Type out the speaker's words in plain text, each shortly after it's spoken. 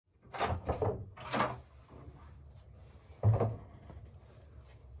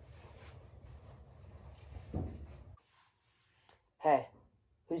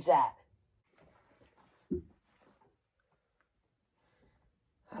Who's that?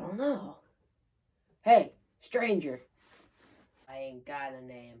 I don't know. Hey, stranger. I ain't got a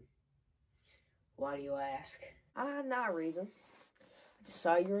name. Why do you ask? Not a reason. I just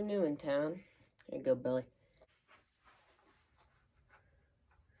saw you were new in town. Here you go, Billy.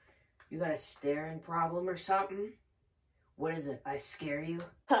 You got a staring problem or something? What is it? I scare you?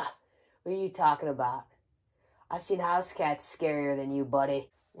 Huh. What are you talking about? I've seen house cats scarier than you, buddy.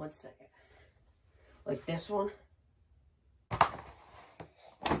 1 second. Like this one?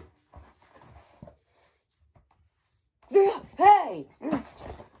 Hey!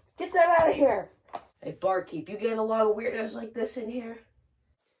 Get that out of here! Hey, barkeep, you get a lot of weirdos like this in here?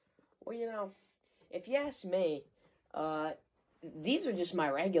 Well, you know, if you ask me, these are just my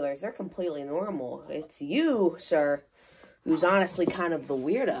regulars. They're completely normal. It's you, sir, who's honestly kind of the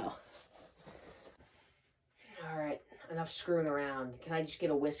weirdo. Alright, enough screwing around. Can I just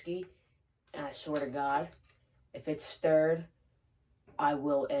get a whiskey? And I swear to God, if it's stirred, I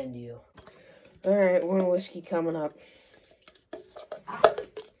will end you. Alright, one whiskey coming up.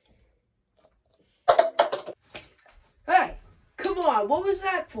 Hey, come on, what was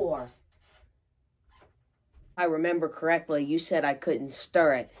that for? I remember correctly, you said I couldn't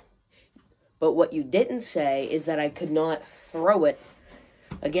stir it. But what you didn't say is that I could not throw it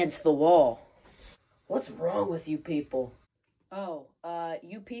against the wall. What's wrong with you people? Oh,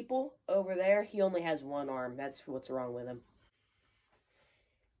 you people over there, he only has one arm. That's what's wrong with him.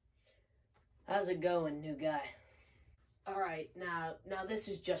 How's it going, new guy? Alright, now this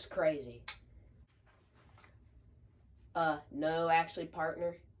is just crazy. No, actually,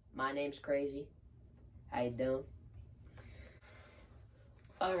 partner, my name's Crazy. How you doing?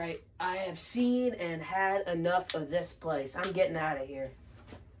 Alright, I have seen and had enough of this place. I'm getting out of here.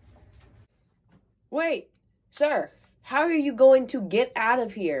 Wait, sir, how are you going to get out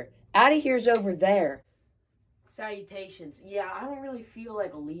of here? Out of here's over there. Salutations. Yeah, I don't really feel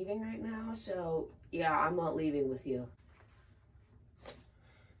like leaving right now, so yeah, I'm not leaving with you.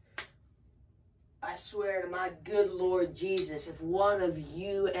 I swear to my good Lord Jesus, if one of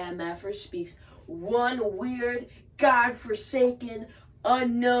you MFers speaks one weird, God-forsaken,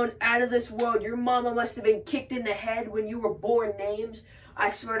 unknown, out of this world, your mama must have been kicked in the head when you were born names, I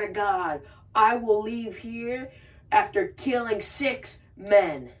swear to God, I will leave here after killing 6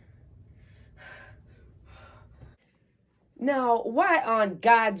 men. Now, why on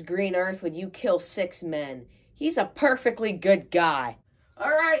God's green earth would you kill 6 men? He's a perfectly good guy.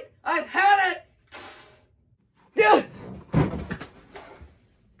 Alright, I've had it!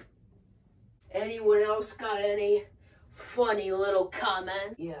 Anyone else got any funny little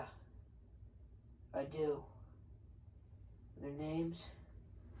comment? Yeah, I do. Their names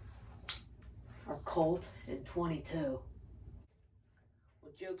are Colt and 22. Well,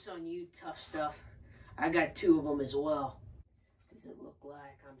 joke's on you, tough stuff. I got 2 of them as well. Does it look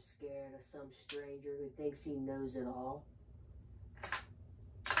like I'm scared of some stranger who thinks he knows it all?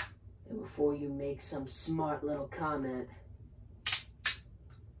 And before you make some smart little comment,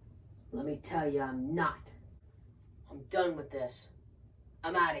 let me tell you I'm not. I'm done with this.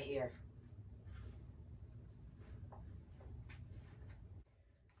 I'm out of here.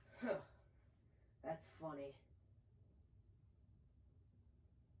 Huh. That's funny.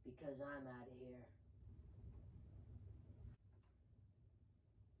 Because I'm out of here.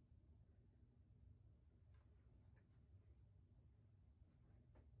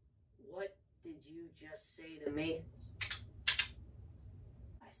 What did you just say to me?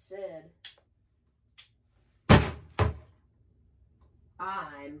 I said,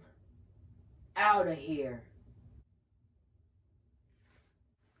 I'm out of here.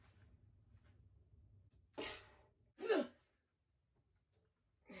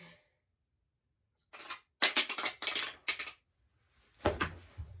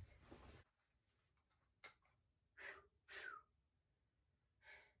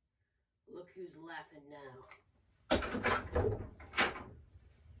 Look who's laughing now.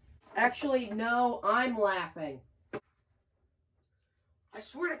 Actually, no, I'm laughing. I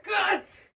swear to God!